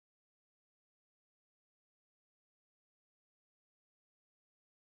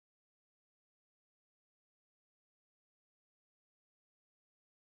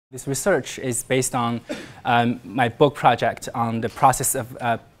This research is based on my book project on the process of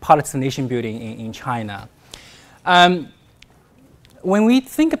politics and nation building in China. When we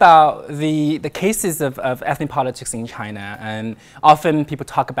think about the cases of ethnic politics in China, and often people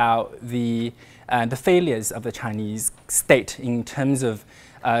talk about the failures of the Chinese state in terms of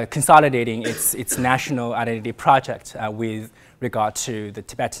consolidating its national identity project with regard to the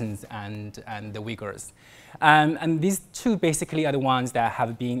Tibetans and the Uyghurs. And these two basically are the ones that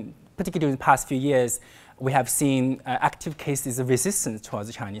have been, particularly in the past few years, we have seen active cases of resistance towards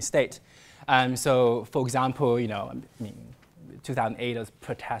the Chinese state. So, for example, 2008 was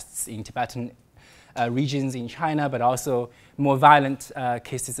protests in Tibetan regions in China, but also more violent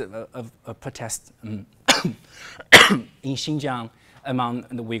cases of protest in Xinjiang among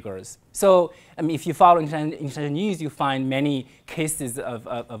the Uyghurs. So, if you follow international news, you find many cases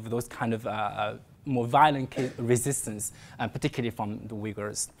of those kind of more violent resistance, particularly from the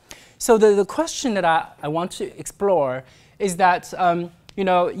Uyghurs. So the question that I want to explore is that,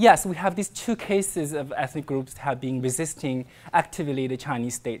 yes, we have these two cases of ethnic groups that have been resisting actively the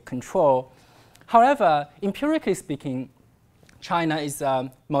Chinese state control. However, empirically speaking, China is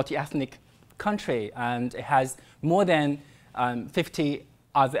a multi-ethnic country, and it has more than 50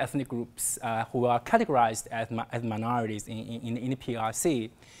 other ethnic groups who are categorized as minorities in the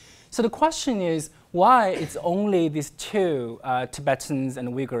PRC. So the question is, why it's only these two Tibetans and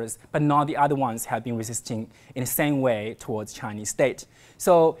Uyghurs, but not the other ones have been resisting in the same way towards Chinese state?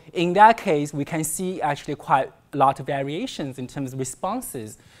 So in that case, we can see actually quite a lot of variations in terms of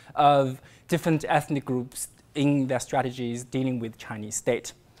responses of different ethnic groups in their strategies dealing with Chinese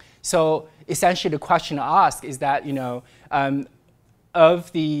state. So essentially the question I ask is that,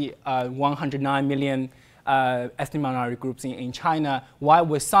 of the 109 million ethnic minority groups in China, why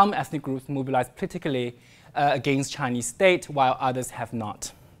were some ethnic groups mobilized politically against Chinese state while others have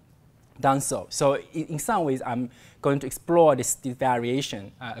not done so? So in some ways, I'm going to explore this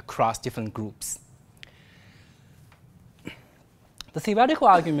variation across different groups. The theoretical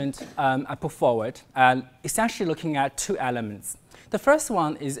argument I put forward essentially looking at two elements. The first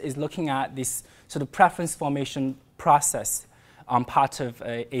one is looking at this sort of preference formation process on part of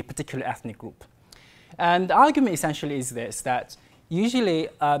a particular ethnic group. And the argument essentially is this, that usually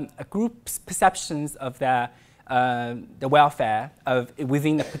a group's perceptions of the welfare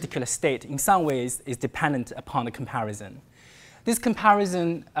within a particular state in some ways is dependent upon the comparison. This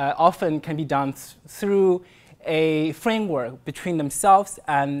comparison often can be done through a framework between themselves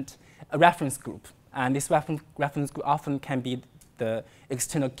and a reference group. And this reference group often can be the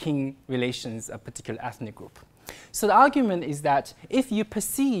external kin relations of a particular ethnic group. So the argument is that if you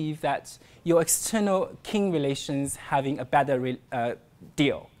perceive that your external kin relations having a better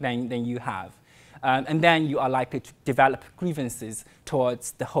deal than you have, and then you are likely to develop grievances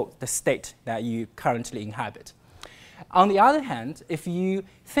towards the state that you currently inhabit. On the other hand, if you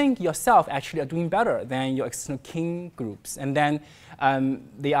think yourself actually are doing better than your external kin groups, and then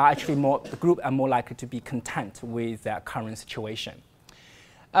they are actually the group are more likely to be content with their current situation.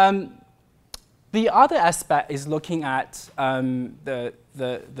 The other aspect is looking at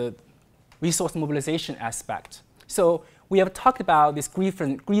the resource mobilization aspect. So we have talked about this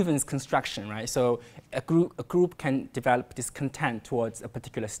grievance construction, right? So a group can develop discontent towards a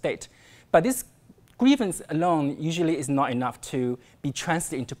particular state. But this grievance alone usually is not enough to be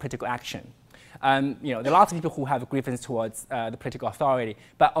translated into political action. There are lots of people who have a grievance towards the political authority,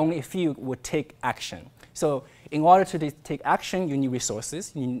 but only a few would take action. So in order to take action, you need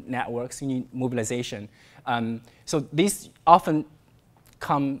resources, you need networks, you need mobilization. So these often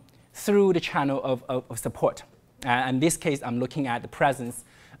come through the channel of support. In this case, I'm looking at the presence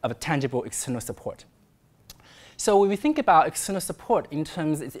of a tangible external support. So when we think about external support in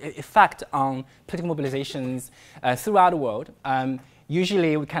terms of its effect on political mobilizations throughout the world,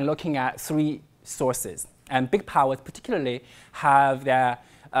 usually we can looking at three sources. And big powers particularly have their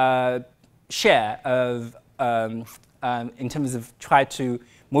share of, in terms of try to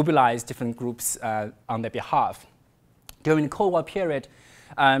mobilize different groups on their behalf. During the Cold War period,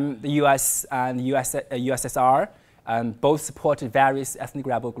 the US and the USSR both supported various ethnic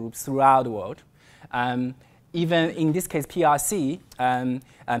rebel groups throughout the world. Even in this case, PRC,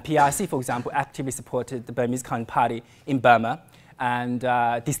 for example, actively supported the Burmese Communist Party in Burma and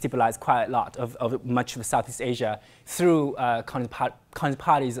destabilized quite a lot of much of Southeast Asia through communist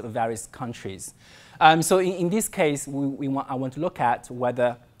parties of various countries. So in this case, I want to look at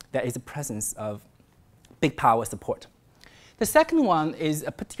whether there is a presence of big power support. The second one is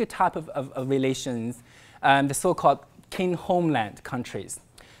a particular type of relations, the so-called kin homeland countries.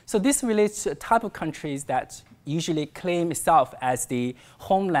 So this relates to a type of countries that usually claim itself as the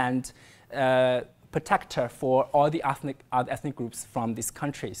homeland protector for all the ethnic groups from this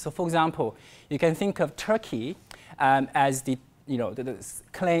country. So, for example, you can think of Turkey as the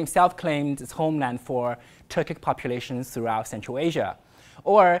self-claimed homeland for Turkic populations throughout Central Asia.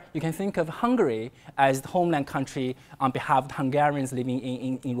 Or you can think of Hungary as the homeland country on behalf of Hungarians living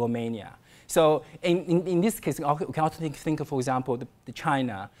in Romania. So in this case, we can also think of, for example, the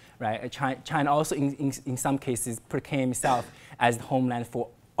China, right? China also in some cases proclaims itself as the homeland for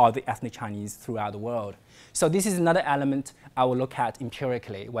all the ethnic Chinese throughout the world. So this is another element I will look at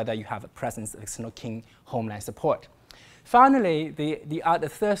empirically, whether you have a presence of external king homeland support. Finally, the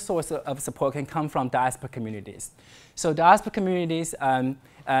third source of support can come from diaspora communities. So diaspora communities,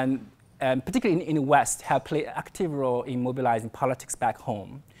 particularly in the West, have played an active role in mobilizing politics back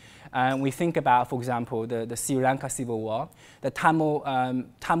home. We think about, for example, the Sri Lanka Civil War. The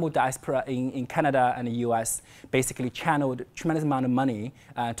Tamil diaspora in Canada and the US basically channeled a tremendous amount of money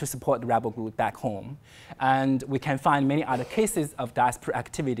to support the rebel group back home. And we can find many other cases of diaspora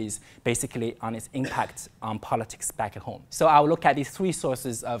activities basically on its impact on politics back at home. So I'll look at these three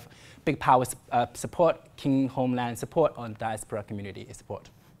sources of big power support, king homeland support, or diaspora community support.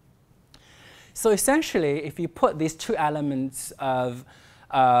 So essentially, if you put these two elements of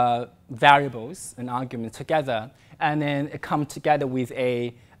variables and arguments together, and then it come together with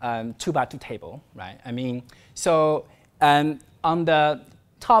a 2x2 table, right? I mean, so on the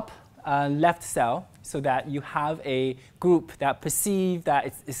top left cell, so that you have a group that perceive that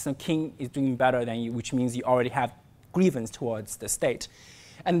its king is doing better than you, which means you already have grievance towards the state,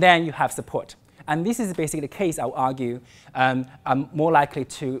 and then you have support. And this is basically the case, I would argue, I'm more likely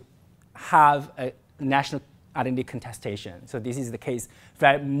to have a national identity contestation. So this is the case,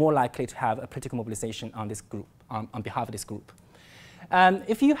 very more likely to have a political mobilization on this group, on behalf of this group.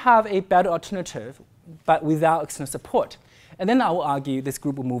 If you have a better alternative, but without external support, and then I will argue this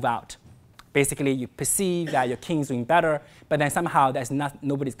group will move out. Basically, you perceive that your king is doing better, but then somehow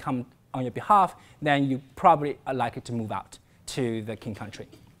nobody's come on your behalf, then you probably are likely to move out to the king country.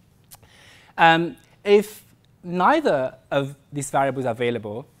 If neither of these variables are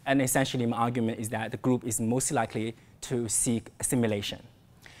available, and essentially my argument is that the group is most likely to seek assimilation.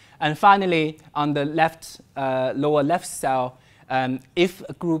 And finally, on the left, lower left cell, if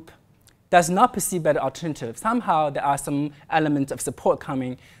a group does not perceive better alternative, somehow there are some elements of support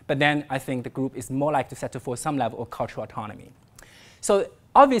coming, but then I think the group is more likely to settle for some level of cultural autonomy. So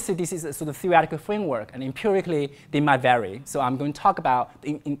obviously, this is a sort of theoretical framework, and empirically, they might vary. So I'm going to talk about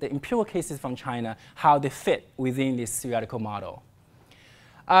the empirical cases from China, how they fit within this theoretical model.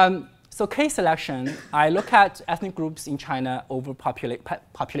 So case selection, I look at ethnic groups in China over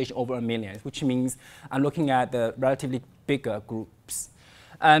population over 1 million, which means I'm looking at the relatively bigger groups.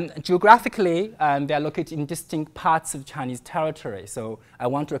 Geographically, they are located in distinct parts of Chinese territory. So I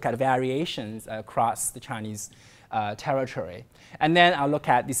want to look at variations across the Chinese territory. And then I'll look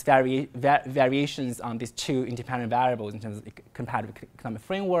at these variations on these two independent variables in terms of comparative economic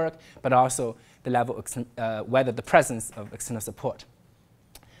framework, but also the level of whether the presence of external support.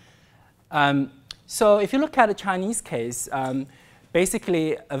 So if you look at the Chinese case,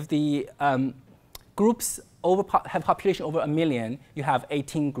 basically of the groups have population over 1 million, you have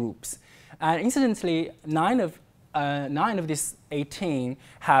 18 groups. And incidentally, nine of these 18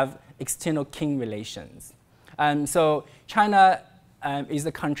 have external king relations. So China is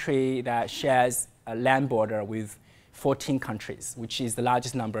a country that shares a land border with 14 countries, which is the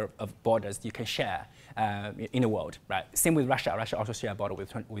largest number of borders you can share in the world, right? Same with Russia. Russia also shares a border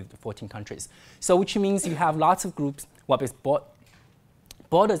with 14 countries. So which means you have lots of groups where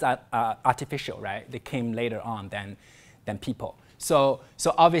borders are artificial, right? They came later on than people. So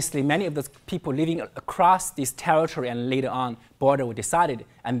obviously, many of those people living across this territory and later on, border were decided,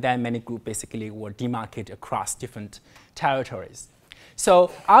 and then many groups basically were demarcated across different territories.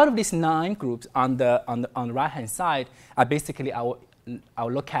 So out of these 9 groups on the right-hand side, I'll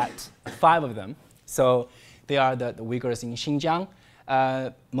look at 5 of them. So they are the Uyghurs in Xinjiang,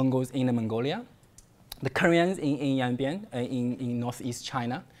 Mongols in Mongolia, the Koreans in Yanbian, in northeast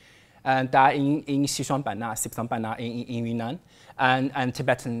China, and in Sichuan-Banna in Yunnan, and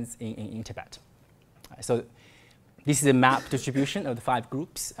Tibetans in Tibet. So this is a map distribution of the 5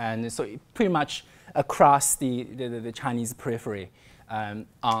 groups, and so pretty much across the Chinese periphery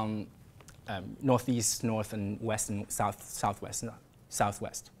on northeast, north, and west, and southwest.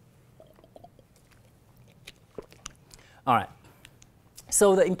 All right.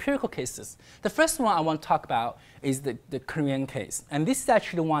 So the empirical cases. The first one I want to talk about is the Korean case. And this is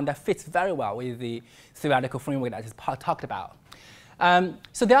actually the one that fits very well with the theoretical framework that I just talked about.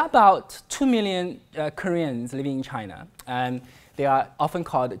 So there are about 2 million Koreans living in China. They are often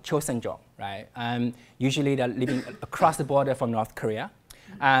called Chosenjo, right? Usually they're living across the border from North Korea.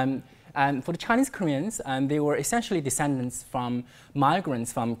 And for the Chinese Koreans, they were essentially descendants from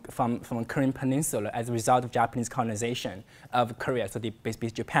migrants from Korean Peninsula as a result of Japanese colonization of Korea. So basically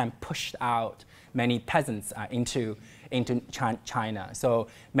Japan pushed out many peasants into China. So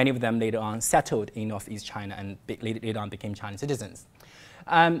many of them later on settled in Northeast China and later on became Chinese citizens.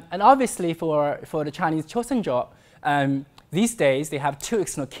 And obviously for the Chinese Chosenjo, these days they have two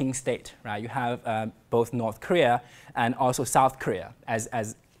external king states, right? You have both North Korea and also South Korea as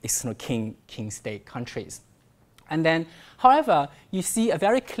external king state countries. And then, however, you see a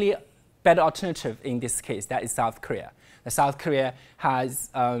very clear better alternative in this case, that is South Korea. South Korea has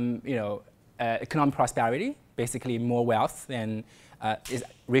economic prosperity, basically more wealth than, is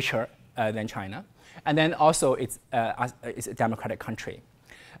richer than China. And then also it's a democratic country.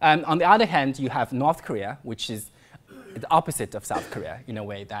 On the other hand, you have North Korea, which is the opposite of South Korea in a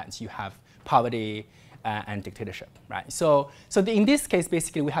way that you have poverty and dictatorship, right? So in this case,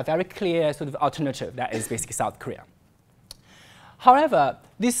 basically, we have very clear sort of alternative that is basically South Korea. However,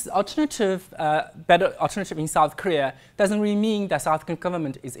 this alternative, better alternative in South Korea doesn't really mean that South Korean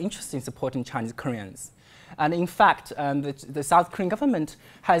government is interested in supporting Chinese Koreans. And in fact, the South Korean government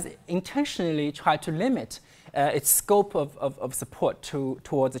has intentionally tried to limit its scope of support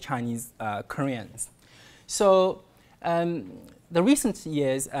towards the Chinese Koreans. So the recent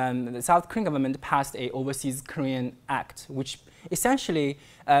years, the South Korean government passed an Overseas Korean Act, which essentially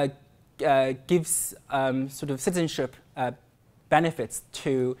gives sort of citizenship benefits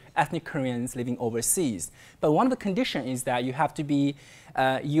to ethnic Koreans living overseas. But one of the conditions is that you have to be,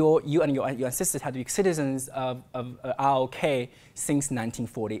 you and your ancestors have to be citizens of ROK since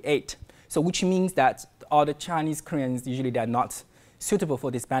 1948. So which means that all the Chinese Koreans, usually they're not suitable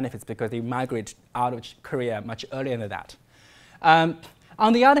for these benefits because they migrate out of Korea much earlier than that.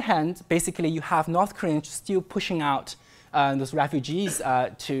 On the other hand, basically you have North Koreans still pushing out those refugees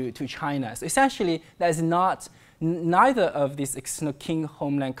to China. So essentially, there is neither of these external king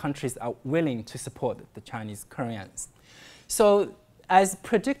homeland countries are willing to support the Chinese Koreans. So as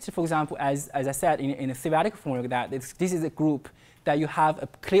predicted, for example, as I said in a theoretical framework, that this is a group that you have a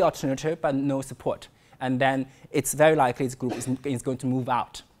clear alternative but no support. And then it's very likely this group is going to move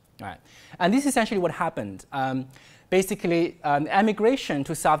out. Right? And this is essentially what happened. Basically, emigration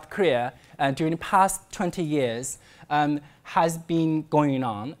to South Korea during the past 20 years has been going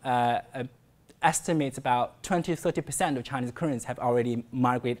on. Estimates about 20 to 30% of Chinese Koreans have already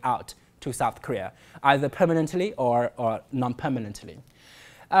migrated out to South Korea, either permanently or non-permanently.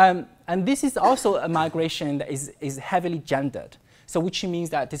 And this is also a migration that is heavily gendered. So which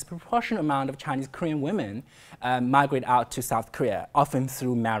means that disproportionate amount of Chinese Korean women migrate out to South Korea, often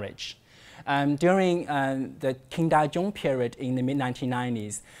through marriage. During the Kim Dae-jung period in the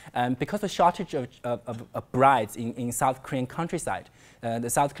mid-1990s, because of the shortage of brides in South Korean countryside, the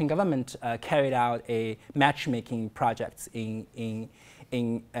South Korean government carried out a matchmaking project in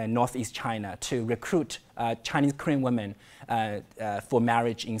Northeast China to recruit Chinese Korean women for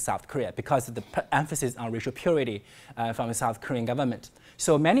marriage in South Korea because of the emphasis on racial purity from the South Korean government.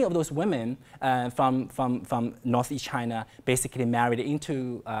 So many of those women from Northeast China basically married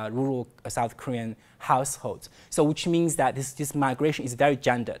into rural South Korean households. So which means that this migration is very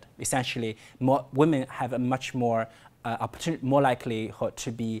gendered. Essentially, women have a much more opportunity, more likelihood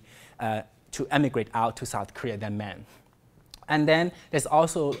to emigrate out to South Korea than men. And then there's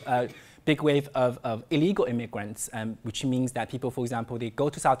also a big wave of illegal immigrants, which means that people, for example, they go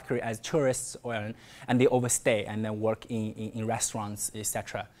to South Korea as tourists and they overstay and then work in restaurants,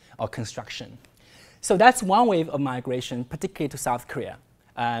 etc., or construction. So that's one wave of migration, particularly to South Korea.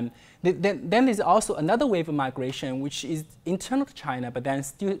 Then there's also another wave of migration, which is internal to China, but then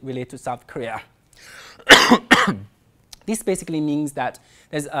still related to South Korea. This basically means that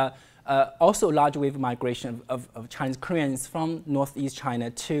there's also a large wave of migration of Chinese Koreans from Northeast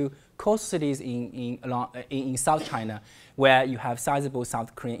China to coastal cities in South China, where you have sizable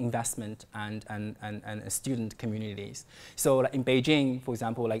South Korean investment and student communities. So like in Beijing, for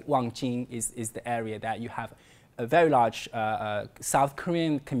example, like Wangjing is the area that you have a very large South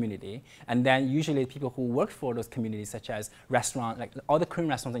Korean community, and then usually people who work for those communities, such as restaurants, like all the Korean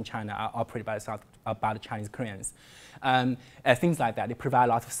restaurants in China are operated by the Chinese Koreans. Things like that. They provide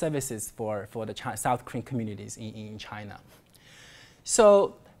lots of services for the South Korean communities in China.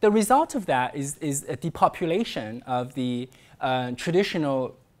 So the result of that is a depopulation of the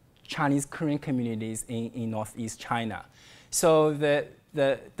traditional Chinese Korean communities in Northeast China. So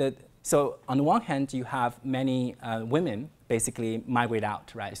So on the one hand, you have many women basically migrate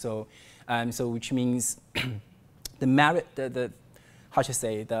out, right? So, so which means how should I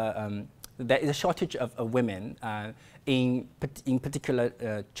say, there is a shortage of women in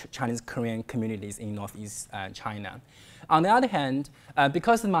particular Chinese Korean communities in Northeast China. On the other hand,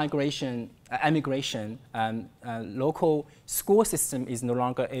 because of emigration, local school system is no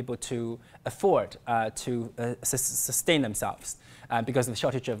longer able to afford to sustain themselves because of the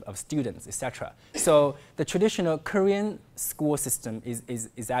shortage of students, etc. So the traditional Korean school system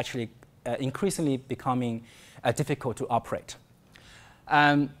is actually increasingly becoming difficult to operate.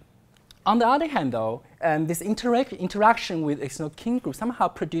 On the other hand, though, this interaction with external kin groups somehow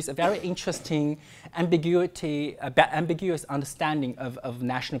produced a very interesting ambiguous understanding of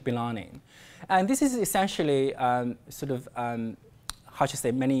national belonging. And this is essentially how to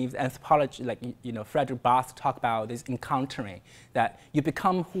say, many anthropologists, like Frederick Barth, talk about this encountering, that you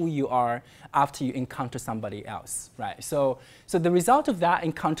become who you are after you encounter somebody else, right? So the result of that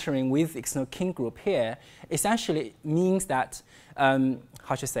encountering with external kin group here essentially means that,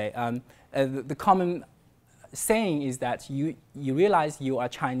 how to say, the common saying is that you realize you are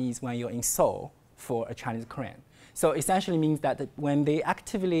Chinese when you're in Seoul for a Chinese Korean. So essentially means that when they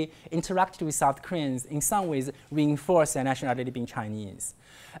actively interacted with South Koreans, in some ways reinforce their nationality being Chinese.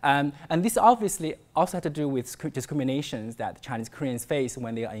 And this obviously also had to do with discriminations that the Chinese Koreans face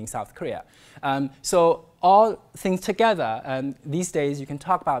when they are in South Korea. So all things together, these days you can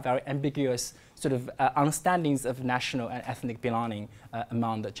talk about very ambiguous sort of understandings of national and ethnic belonging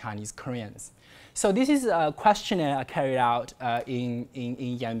among the Chinese Koreans. So this is a questionnaire I carried out in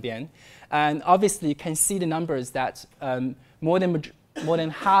Yanbian. And obviously you can see the numbers that more than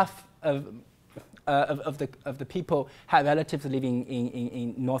half of the people have relatives living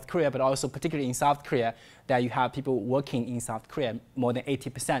in North Korea, but also particularly in South Korea, that you have people working in South Korea, more than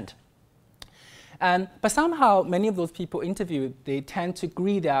 80%. But somehow, many of those people interviewed, they tend to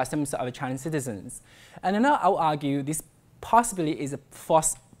agree they are some sort of Chinese citizens. And then I would argue this possibly is a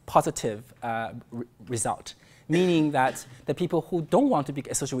false positive result, meaning that the people who don't want to be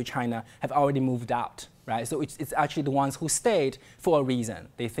associated with China have already moved out, right? So it's actually the ones who stayed for a reason.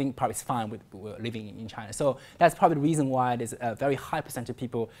 They think probably it's fine with living in China. So that's probably the reason why there's a very high percentage of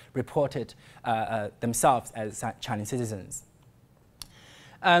people reported themselves as Chinese citizens.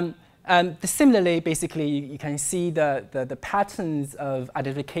 Similarly, basically, you can see the patterns of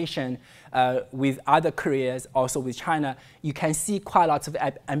identification with other Koreas, also with China. You can see quite lots of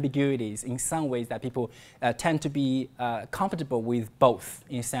ambiguities in some ways that people tend to be comfortable with both,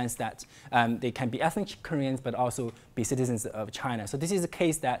 in the sense that they can be ethnic Koreans but also be citizens of China. So this is a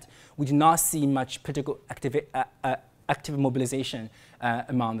case that we do not see much political active mobilization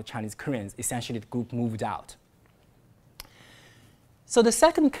among the Chinese Koreans. Essentially, the group moved out. So the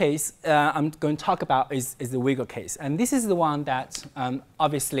second case I'm going to talk about is the Uyghur case. And this is the one that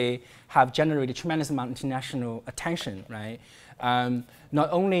obviously have generated tremendous amount of international attention, right? Not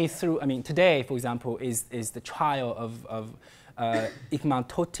only through, I mean, today, for example, is the trial of Ikman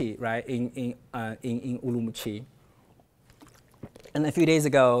Toti, right, in Urumqi. And a few days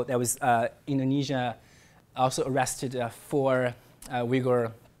ago, there was Indonesia also arrested 4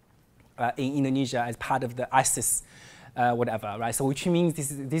 Uyghur in Indonesia as part of the ISIS whatever, right? So which means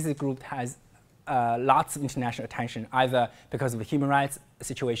this group has lots of international attention, either because of the human rights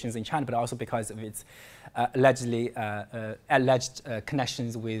situations in China, but also because of its alleged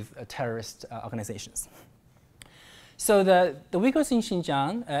connections with terrorist organizations. So the Uyghurs in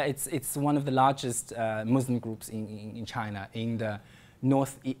Xinjiang, it's one of the largest Muslim groups in China, in the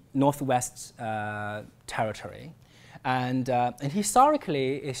northwest territory. And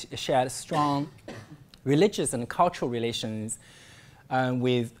historically, it shared strong religious and cultural relations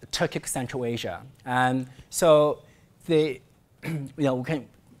with Turkic Central Asia. And so we can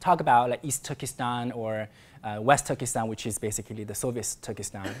talk about like East Turkestan or West Turkestan, which is basically the Soviet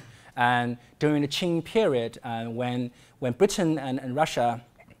Turkestan. And during the Qing period, when Britain and Russia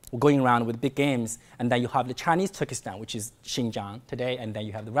were going around with big games, and then you have the Chinese Turkestan, which is Xinjiang today, and then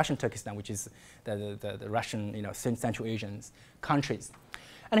you have the Russian Turkestan, which is the Russian, Central Asian countries.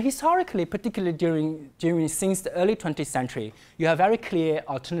 And historically, particularly since the early 20th century, you have very clear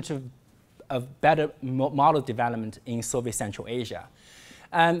alternative of better model development in Soviet Central Asia.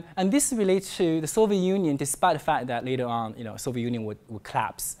 And this relates to the Soviet Union, despite the fact that later on, Soviet Union would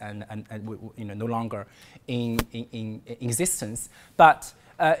collapse and no longer in existence. But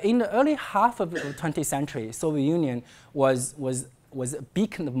in the early half of the 20th century, Soviet Union was a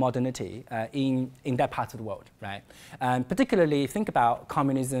beacon of modernity in that part of the world, right? And particularly, think about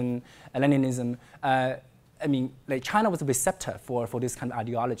communism, Leninism. I mean, like China was a receptor for this kind of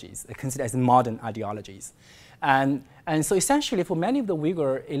ideologies, considered as modern ideologies. And so essentially for many of the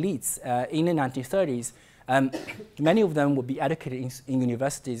Uyghur elites in the 1930s, many of them would be educated in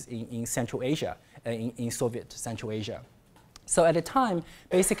universities in Central Asia, in Soviet Central Asia. So at the time,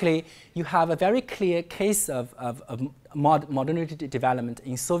 basically, you have a very clear case of modernity development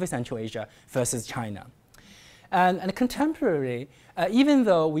in Soviet Central Asia versus China. And contemporarily, even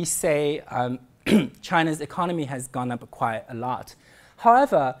though we say China's economy has gone up quite a lot,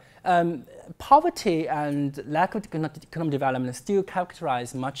 however, poverty and lack of economic development still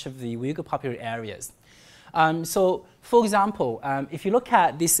characterize much of the Uyghur populated areas. So, for example, if you look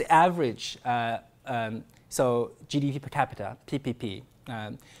at this average, so GDP per capita, PPP,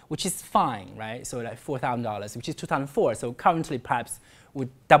 which is fine, right? So like $4,000, which is 2004. So currently, perhaps would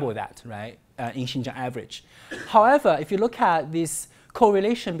double that, right, in Xinjiang average. However, if you look at this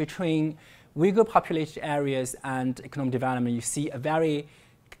correlation between Uyghur populated areas and economic development, you see a very,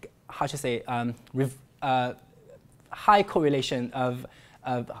 how should I say, high correlation of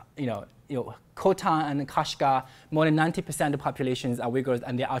Khotan and Kashgar. More than 90% of the populations are Uyghurs,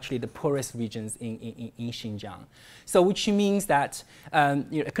 and they're actually the poorest regions in Xinjiang. So, which means that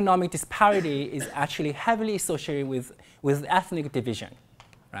economic disparity is actually heavily associated with ethnic division.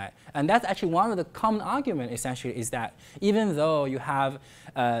 Right? And that's actually one of the common arguments, essentially, is that even though you have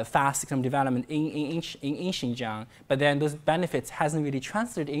fast economic development in Xinjiang, but then those benefits hasn't really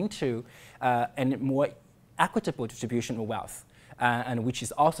translated into a more equitable distribution of wealth, and which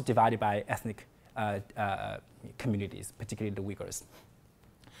is also divided by ethnic communities, particularly the Uyghurs.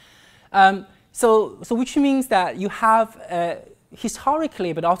 So which means that you have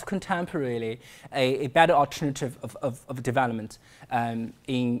historically, but also contemporarily, a better alternative of development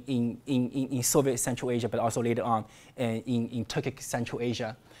in Soviet Central Asia, but also later on in Turkic Central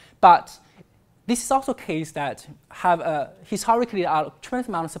Asia. But this is also a case that have historically a tremendous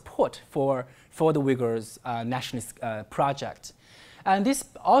amount of support for the Uyghurs' nationalist project. And this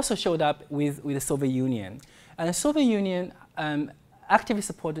also showed up with the Soviet Union. And the Soviet Union actively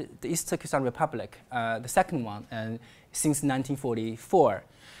supported the East Turkestan Republic, the second one, since 1944.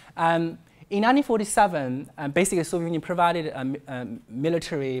 In 1947, basically the Soviet Union provided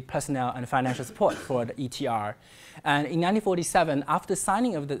military personnel and financial support for the ETR. And in 1947, after the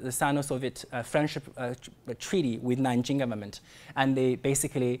signing of the Sino-Soviet Friendship Treaty with Nanjing government, and they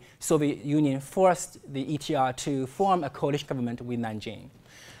basically, Soviet Union forced the ETR to form a coalition government with Nanjing.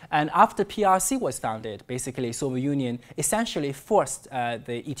 And after PRC was founded, basically Soviet Union essentially forced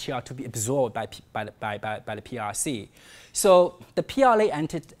the ETR to be absorbed by the PRC. So the PRA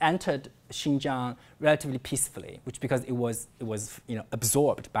entered Xinjiang relatively peacefully, because it was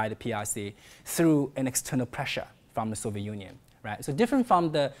absorbed by the PRC through an external pressure from the Soviet Union, right? So different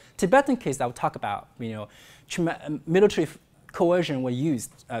from the Tibetan case I will talk about, military coercion were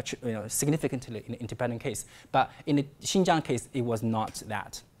used significantly in the Tibetan case, but in the Xinjiang case it was not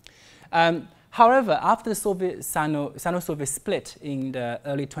that. However, after the Sino-Soviet split in the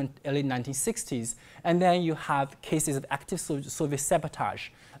early 1960s, and then you have cases of active Soviet sabotage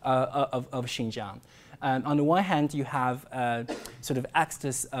of Xinjiang. On the one hand, you have sort of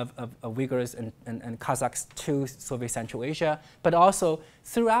exodus of Uyghurs and Kazakhs to Soviet Central Asia, but also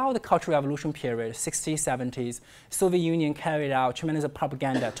throughout the Cultural Revolution period, 60s, 70s, Soviet Union carried out tremendous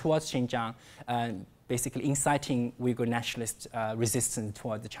propaganda towards Xinjiang, basically inciting Uyghur nationalist resistance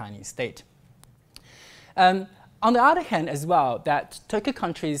towards the Chinese state. On the other hand, as well, that Turkic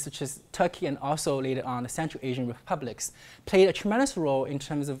countries such as Turkey and also later on the Central Asian republics played a tremendous role in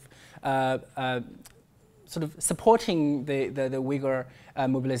terms of sort of supporting the Uyghur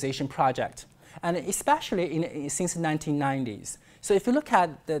mobilization project, and especially since the 1990s. So if you look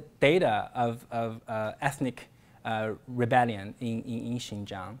at the data of ethnic rebellion in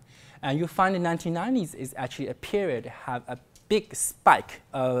Xinjiang, and you find the 1990s is actually a period have a big spike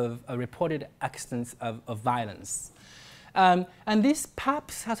of reported accidents of violence. And this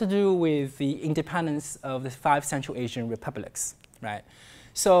perhaps has to do with the independence of the 5 Central Asian republics, right?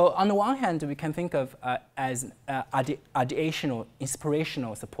 So on the one hand, we can think of as ideational,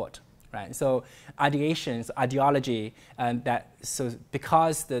 inspirational support, right? So ideations, ideology,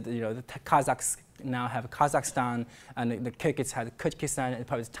 because the Kazakhs now have Kazakhstan, and the Kyrgyz have Kyrgyzstan, and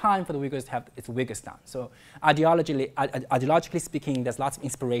probably it's time for the Uyghurs to have its Uyghustan. So ideologically speaking, there's lots of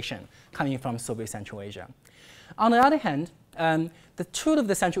inspiration coming from Soviet Central Asia. On the other hand, the two of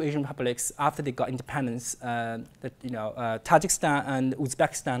the Central Asian republics, after they got independence, Tajikistan and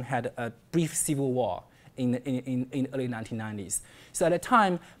Uzbekistan had a brief civil war in the early 1990s. So at the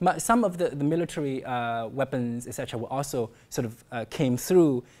time, some of the military weapons, etc., were also sort of came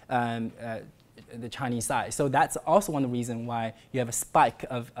through the Chinese side. So that's also one of the reasons why you have a spike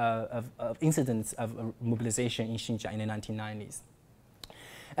of incidents of mobilization in Xinjiang in the 1990s.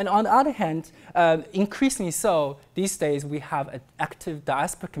 And on the other hand, increasingly so, these days we have an active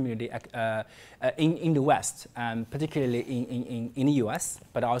diaspora community in the West, particularly in the US,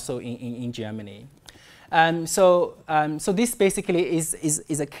 but also in Germany. So this basically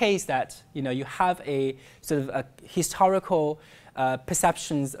is a case that you have a sort of a historical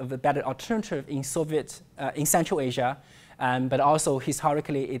perceptions of a better alternative in in Central Asia, but also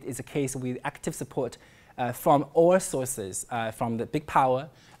historically it is a case with active support from all sources, from the big power,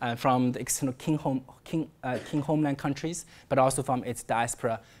 from the external king homeland countries, but also from its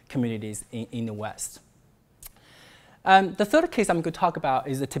diaspora communities in the West. The third case I'm going to talk about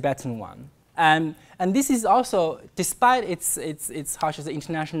is the Tibetan one. And this is also, despite its how should I say,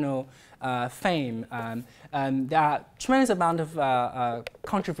 international fame, there are tremendous amount of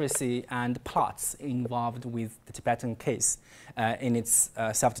controversy and plots involved with the Tibetan case in its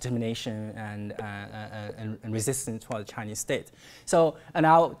self-determination and resistance toward the Chinese state. So, and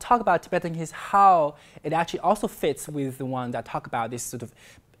I'll talk about Tibetan case, how it actually also fits with the one that talk about this sort of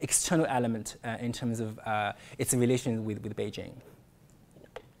external element in terms of its relation with Beijing.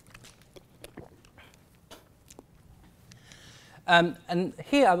 And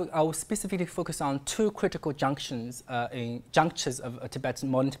here I will specifically focus on two critical junctures of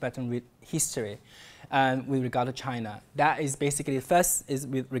modern Tibetan history with regard to China. That is basically, the first is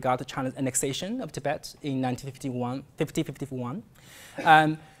with regard to China's annexation of Tibet in 1951.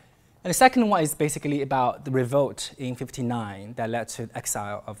 And the second one is basically about the revolt in 1959 that led to the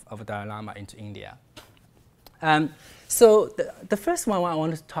exile of the Dalai Lama into India. So the first one I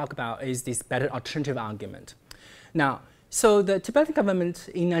want to talk about is this better alternative argument. Now, so the Tibetan government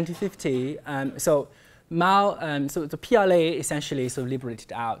in 1950, so Mao, so the PLA essentially sort of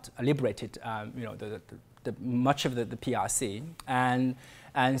liberated much of the PRC, and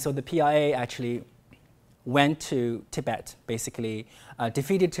so the PLA actually went to Tibet, basically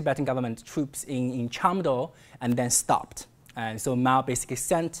defeated Tibetan government troops in Chamdo, and then stopped. And so Mao basically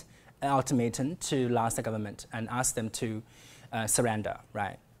sent an ultimatum to Lhasa government and asked them to surrender,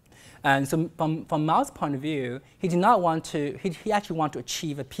 right? And so from Mao's point of view, he did not want to, he actually wanted to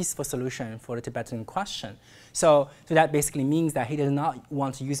achieve a peaceful solution for the Tibetan question. So that basically means that he does not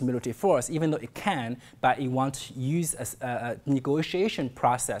want to use military force, even though it can, but he wants to use a negotiation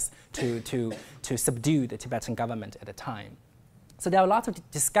process to subdue the Tibetan government at the time. So there are lots of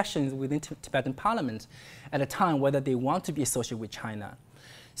discussions within Tibetan parliament at the time whether they want to be associated with China.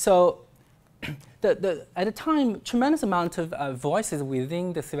 So at the time, tremendous amount of voices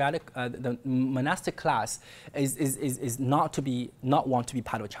within the theoretic, the monastic class is not want to be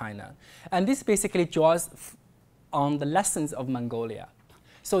part of China, and this basically draws on the lessons of Mongolia.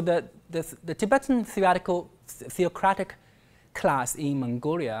 So the Tibetan theocratic class in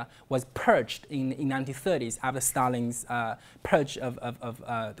Mongolia was purged in the 1930s after Stalin's purge of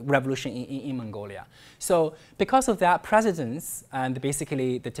the revolution in Mongolia. So because of that precedence, and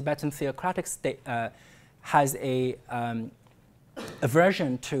basically the Tibetan theocratic state has a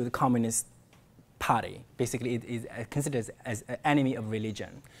aversion to the Communist Party. Basically, it is considered as an enemy of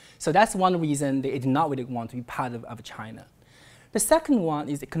religion. So that's one reason they did not really want to be part of China. The second one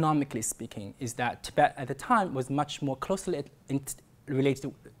is, economically speaking, is that Tibet at the time was much more closely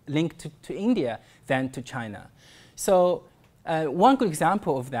linked to India than to China. So one good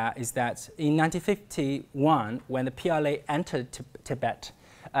example of that is that in 1951, when the PLA entered Tibet,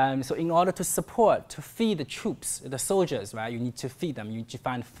 so in order to feed the troops, the soldiers, right, you need to feed them, you need to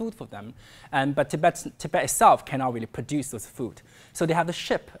find food for them. But Tibet itself cannot really produce those food. So they have to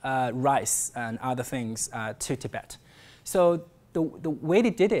ship rice and other things to Tibet. So the way they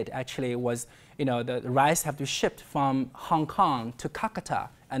did it actually was, the rice have to be shipped from Hong Kong to Calcutta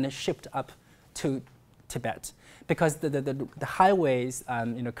and then shipped up to Tibet. Because the highways,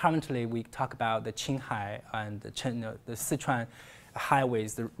 currently we talk about the Qinghai and the Sichuan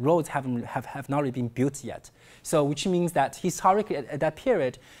highways, the roads have not really been built yet. So which means that historically at that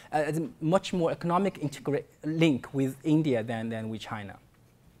period, a much more economic link with India than with China.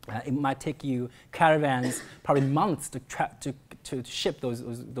 It might take you caravans, probably months to ship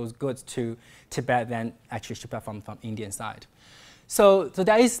those goods to Tibet than actually ship it from Indian side. So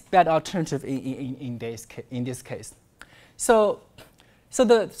there is bad alternative in this case. So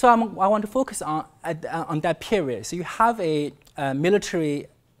I want to focus on that period. So you have a military,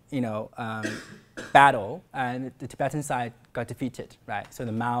 battle, and the Tibetan side got defeated, right? So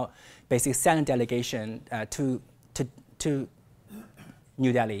the Mao basically sent a delegation to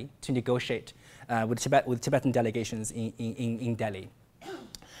New Delhi to negotiate with Tibetan delegations in Delhi.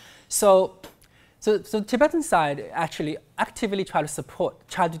 So So the Tibetan side actually actively tried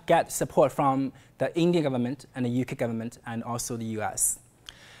to get support from the Indian government and the UK government and also the US.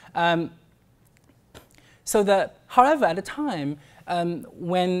 However, at the time,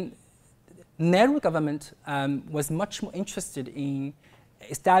 when Nehru government was much more interested in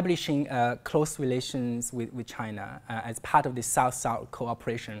establishing close relations with China as part of the South-South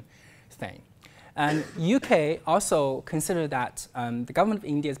cooperation thing. And UK also considered that the government of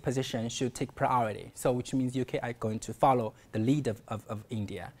India's position should take priority, so which means UK are going to follow the lead of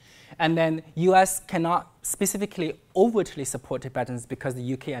India. And then US cannot specifically overtly support Tibetans because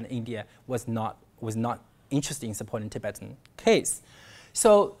the UK and India was not interested in supporting Tibetan case.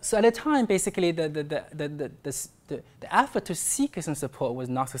 So at the time, basically, the effort to seek some support was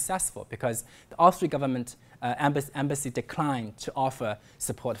not successful because the Austrian government embassy declined to offer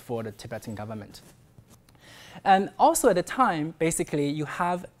support for the Tibetan government. And also at the time, basically, you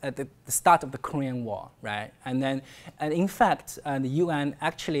have the start of the Korean War, right? And in fact, the UN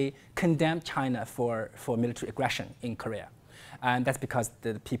actually condemned China for military aggression in Korea. And that's because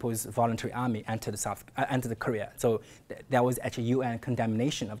the People's Voluntary Army entered Korea. So there was actually UN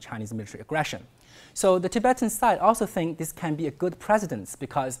condemnation of Chinese military aggression. So the Tibetan side also think this can be a good precedent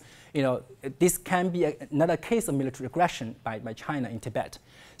because this can be another case of military aggression by China in Tibet.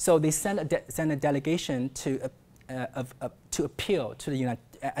 So they sent a delegation to appeal to the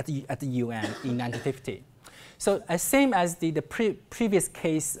at the UN in 1950. So same as the previous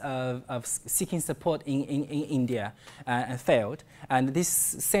case of seeking support in India and failed, and this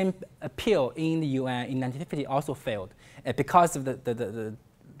same appeal in the UN in 1950 also failed because of the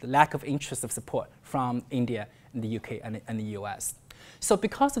lack of interest of support from India and the UK and the US. So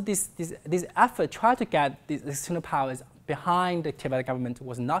because of this effort, try to get the external powers behind the Tibetan government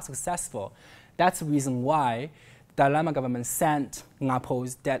was not successful. That's the reason why the Dalai Lama government sent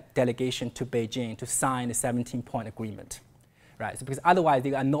Ngapo's delegation to Beijing to sign the 17-point agreement, right? So because otherwise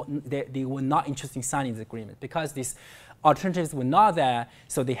they were not interested in signing this agreement because these alternatives were not there,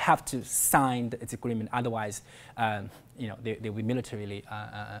 so they have to sign this agreement. Otherwise, they will be militarily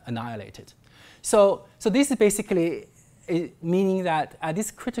annihilated. So this is basically meaning that at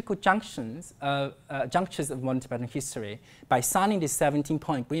these critical junctures of modern Tibetan history, by signing this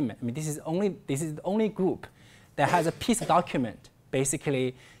 17-point agreement, I mean this is the only group that has a peace document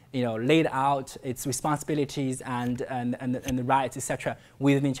basically laid out its responsibilities and the rights, etc.,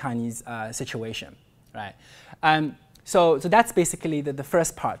 within Chinese situation, right? So that's basically the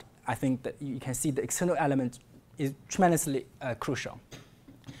first part. I think that you can see the external element is tremendously crucial.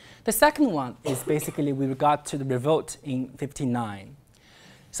 The second one is basically with regard to the revolt in '59.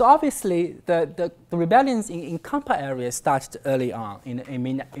 So obviously, the rebellions in Kampa area started early on in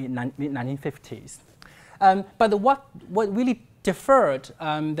mid-1950s. But what really deferred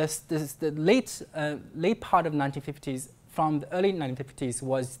the late part of 1950s from the early 1950s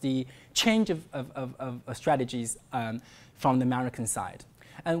was the change of strategies from the American side,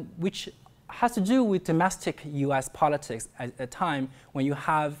 and which has to do with domestic U.S. politics at a time when you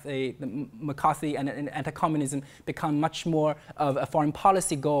have the McCarthy and anti-communism become much more of a foreign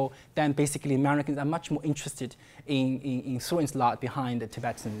policy goal than basically Americans are much more interested in throwing lot behind the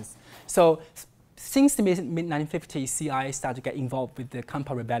Tibetans. So since the mid-1950s, CIA started to get involved with the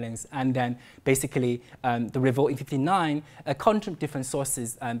Kampa rebellions, and then basically the revolt in '59, according to different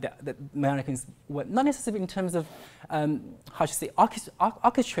sources, the Americans were not necessarily in terms of,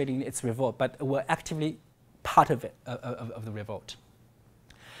 orchestrating its revolt, but were actively part of it, of the revolt.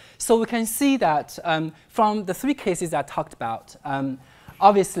 So we can see that from the three cases I talked about,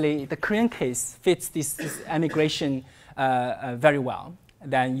 obviously the Korean case fits this emigration very well.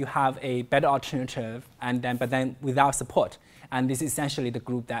 Then you have a better alternative, but then without support. And this is essentially the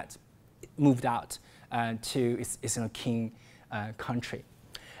group that moved out to its king country.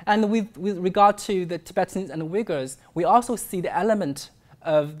 And with regard to the Tibetans and the Uyghurs, we also see the element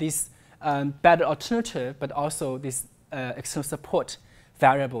of this better alternative, but also this external support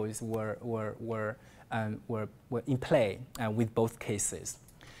variables were in play with both cases.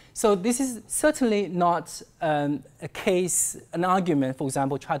 So this is certainly not an argument, for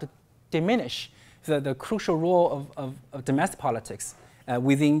example, try to diminish the crucial role of domestic politics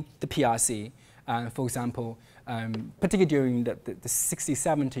within the PRC, for example, particularly during the 60s,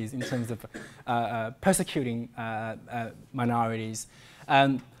 70s in terms of persecuting minorities.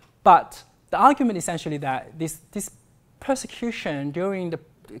 But the argument essentially that this persecution during the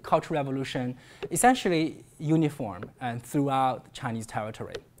Cultural Revolution essentially uniform and throughout Chinese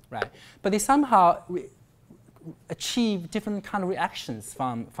territory. Right. But they somehow achieve different kind of reactions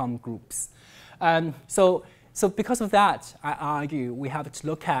from groups. So So because of that, I argue we have to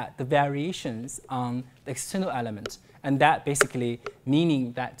look at the variations on the external element, and that basically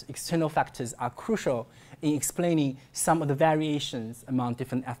meaning that external factors are crucial in explaining some of the variations among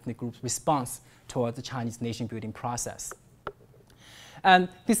different ethnic groups' response towards the Chinese nation-building process. And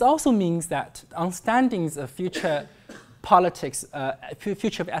this also means that understandings of future politics,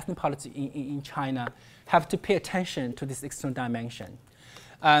 future of ethnic politics in China have to pay attention to this external dimension.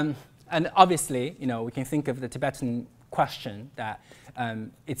 And obviously, we can think of the Tibetan question that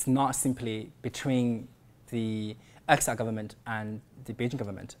it's not simply between the exile government and the Beijing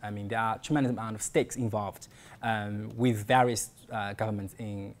government. I mean, there are a tremendous amount of stakes involved with various governments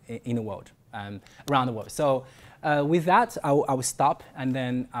in the world, around the world. So with that, I will stop, and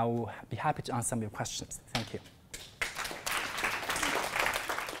then I will be happy to answer some of your questions. Thank you.